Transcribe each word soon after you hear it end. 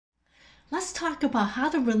Let's talk about how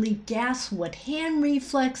to relieve gas with hand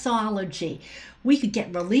reflexology. We could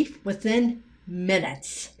get relief within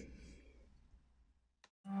minutes.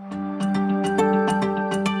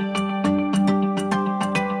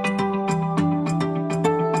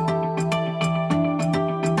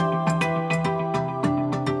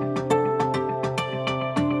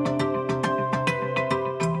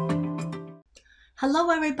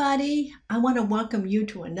 Hello everybody, I want to welcome you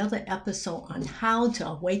to another episode on how to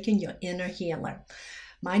awaken your inner healer.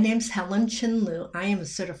 My name is Helen Chin Lui. I am a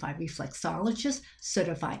certified reflexologist,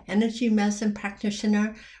 certified energy medicine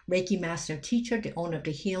practitioner, Reiki master teacher, the owner of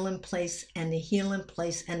the Healing Place and the Healing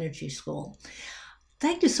Place Energy School.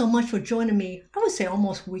 Thank you so much for joining me, I would say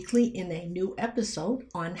almost weekly, in a new episode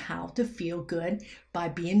on how to feel good by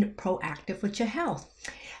being proactive with your health.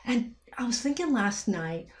 And I was thinking last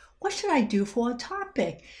night, what should I do for a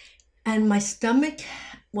topic? And my stomach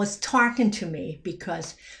was talking to me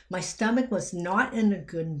because my stomach was not in a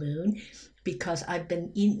good mood because I've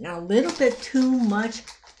been eating a little bit too much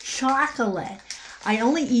chocolate. I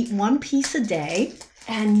only eat one piece a day,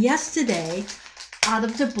 and yesterday, out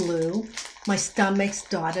of the blue, my stomach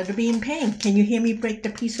started to be in pain. Can you hear me break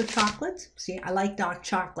the piece of chocolate? See, I like dark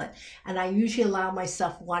chocolate, and I usually allow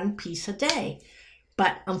myself one piece a day.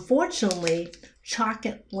 But unfortunately,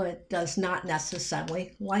 chocolate does not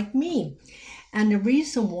necessarily like me. And the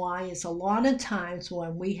reason why is a lot of times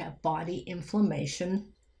when we have body inflammation,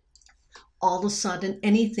 all of a sudden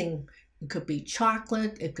anything, it could be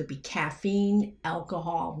chocolate, it could be caffeine,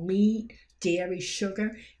 alcohol, meat, dairy,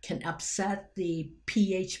 sugar, can upset the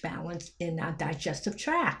pH balance in our digestive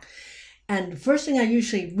tract. And the first thing I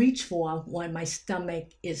usually reach for when my stomach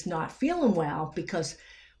is not feeling well, because,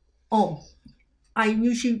 I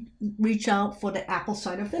usually reach out for the apple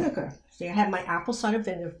cider vinegar. So I have my apple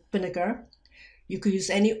cider vinegar. You could use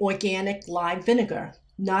any organic live vinegar,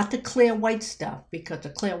 not the clear white stuff, because the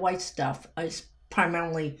clear white stuff is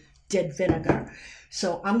primarily dead vinegar.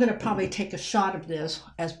 So I'm going to probably take a shot of this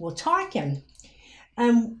as we're talking.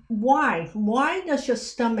 And why? Why does your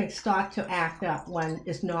stomach start to act up when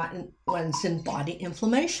it's in body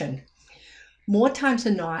inflammation? More times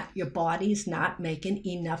than not, your body is not making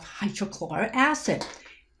enough hydrochloric acid,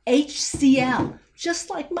 HCl,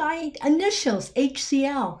 just like my initials,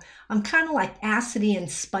 HCl. I'm kind of like acidy and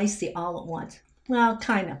spicy all at once. Well,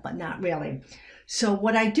 kind of, but not really. So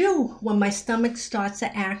what I do when my stomach starts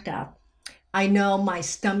to act up, I know my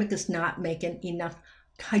stomach is not making enough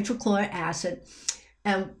hydrochloric acid.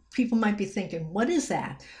 And people might be thinking, what is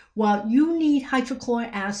that? Well, you need hydrochloric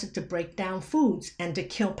acid to break down foods and to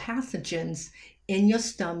kill pathogens in your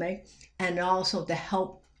stomach, and also to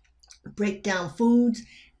help break down foods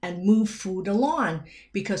and move food along.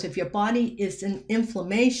 Because if your body is in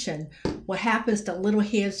inflammation, what happens to little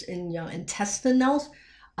hairs in your intestinals?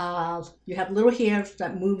 You have little hairs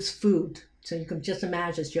that moves food. So you can just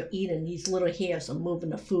imagine you're eating, these little hairs are moving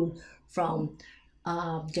the food from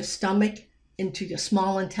your stomach into your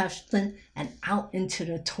small intestine and out into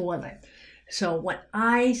the toilet. So when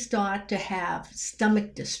I start to have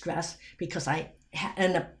stomach distress because I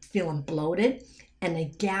end up feeling bloated and the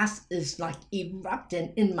gas is like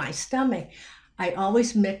erupting in my stomach, I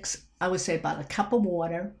always mix, I would say, about a cup of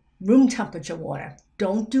water, room temperature water.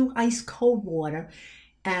 Don't do ice cold water.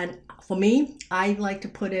 And for me, I like to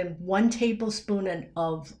put in 1 tablespoon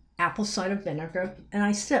of apple cider vinegar and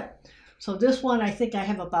I sip. So this one, I think I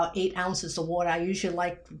have about 8 ounces of water. I usually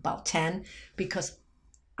like about 10 because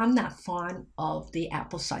I'm not fond of the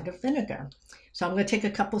apple cider vinegar. So I'm going to take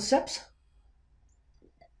a couple sips.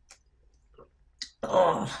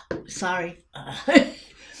 Oh, sorry.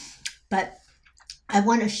 But I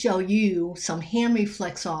want to show you some hand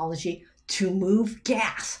reflexology to move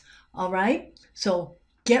gas. All right? So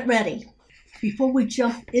get ready. Before we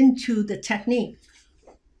jump into the technique,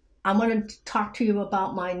 I'm going to talk to you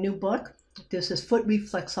about my new book. This is Foot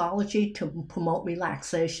Reflexology to Promote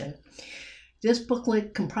Relaxation. This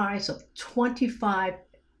booklet comprises of 25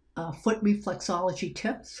 foot reflexology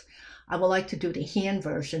tips. I would like to do the hand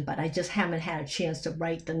version, but I just haven't had a chance to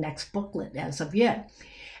write the next booklet as of yet.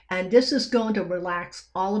 And this is going to relax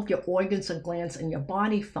all of your organs and glands and your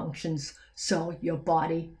body functions so your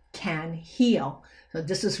body can heal. So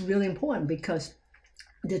this is really important because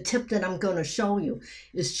the tip that I'm going to show you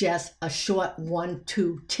is just a short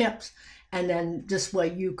 1-2 tips, and then this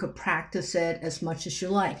way you could practice it as much as you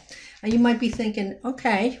like. And you might be thinking,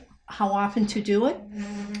 okay, how often to do it?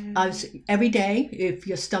 Every day if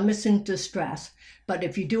your stomach's in distress. But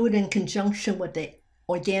if you do it in conjunction with the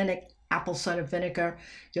organic apple cider vinegar,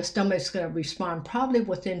 your stomach's going to respond probably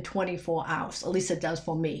within 24 hours. At least it does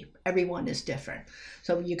for me. Everyone is different.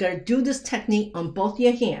 So you're going to do this technique on both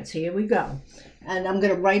your hands. Here we go. And I'm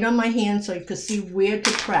going to write on my hand so you can see where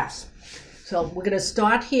to press. So we're going to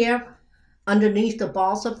start here underneath the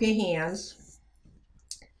balls of your hands.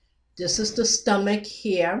 This is the stomach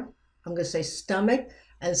here. I'm going to say stomach.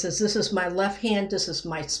 And since this is my left hand, this is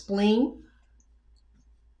my spleen.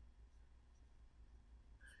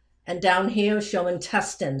 And down here is your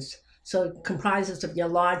intestines. So it comprises of your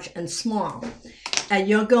large and small. And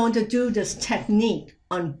you're going to do this technique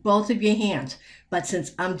on both of your hands. But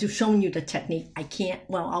since I'm just showing you the technique, I can't,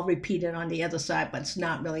 well, I'll repeat it on the other side, but it's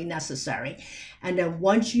not really necessary. And then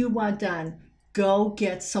once you are done, go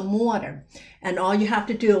get some water. And all you have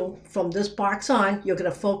to do from this box on, you're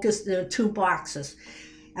going to focus the 2 boxes.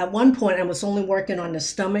 At one point, I was only working on the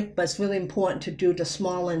stomach, but it's really important to do the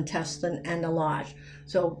small intestine and the large.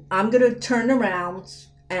 So I'm going to turn around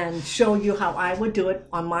and show you how I would do it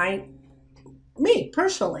on me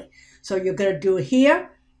personally. So you're going to do it here,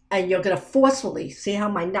 and you're going to forcefully, see how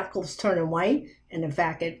my knuckles turning white? And in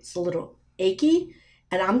fact, it's a little achy.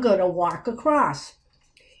 And I'm going to walk across.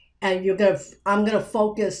 And I'm going to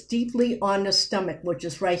focus deeply on the stomach, which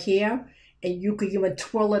is right here. And you could even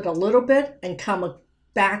twirl it a little bit and come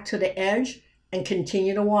back to the edge and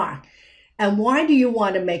continue to walk. And why do you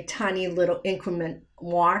want to make tiny little increment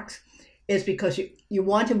walks? Is because you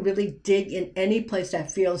want to really dig in any place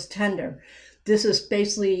that feels tender. This is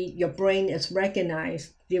basically your brain is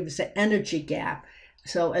recognized there is an energy gap.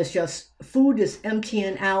 So as your food is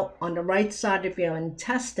emptying out on the right side of your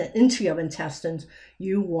intestine, into your intestines,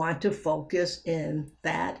 you want to focus in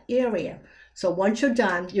that area. So once you're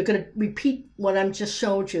done, you're going to repeat what I just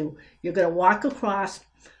showed you. You're going to walk across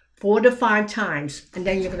 4 to 5 times, and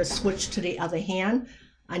then you're going to switch to the other hand.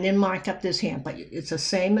 I didn't mark up this hand, but it's the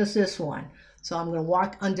same as this one. So I'm going to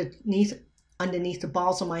walk underneath the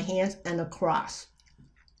balls of my hands and across.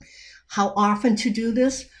 How often to do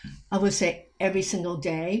this? I would say every single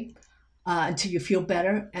day until you feel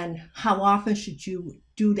better. And how often should you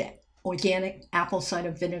do that? Organic apple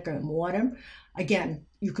cider vinegar and water. Again,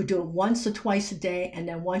 you could do it once or twice a day, and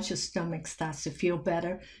then once your stomach starts to feel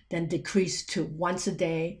better, then decrease to once a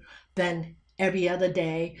day, then every other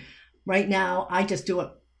day. Right now, I just do it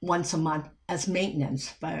once a month as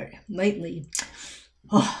maintenance, but lately,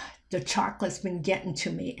 the chocolate's been getting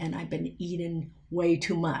to me, and I've been eating way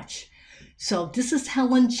too much. So this is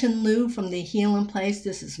Helen Chin Lui from the Healing Place.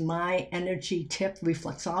 This is my energy tip,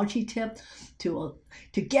 reflexology tip, to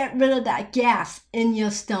get rid of that gas in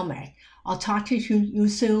your stomach. I'll talk to you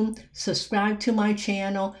soon. Subscribe to my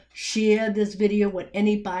channel. Share this video with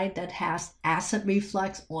anybody that has acid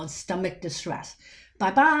reflux or stomach distress.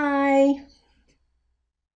 Bye-bye.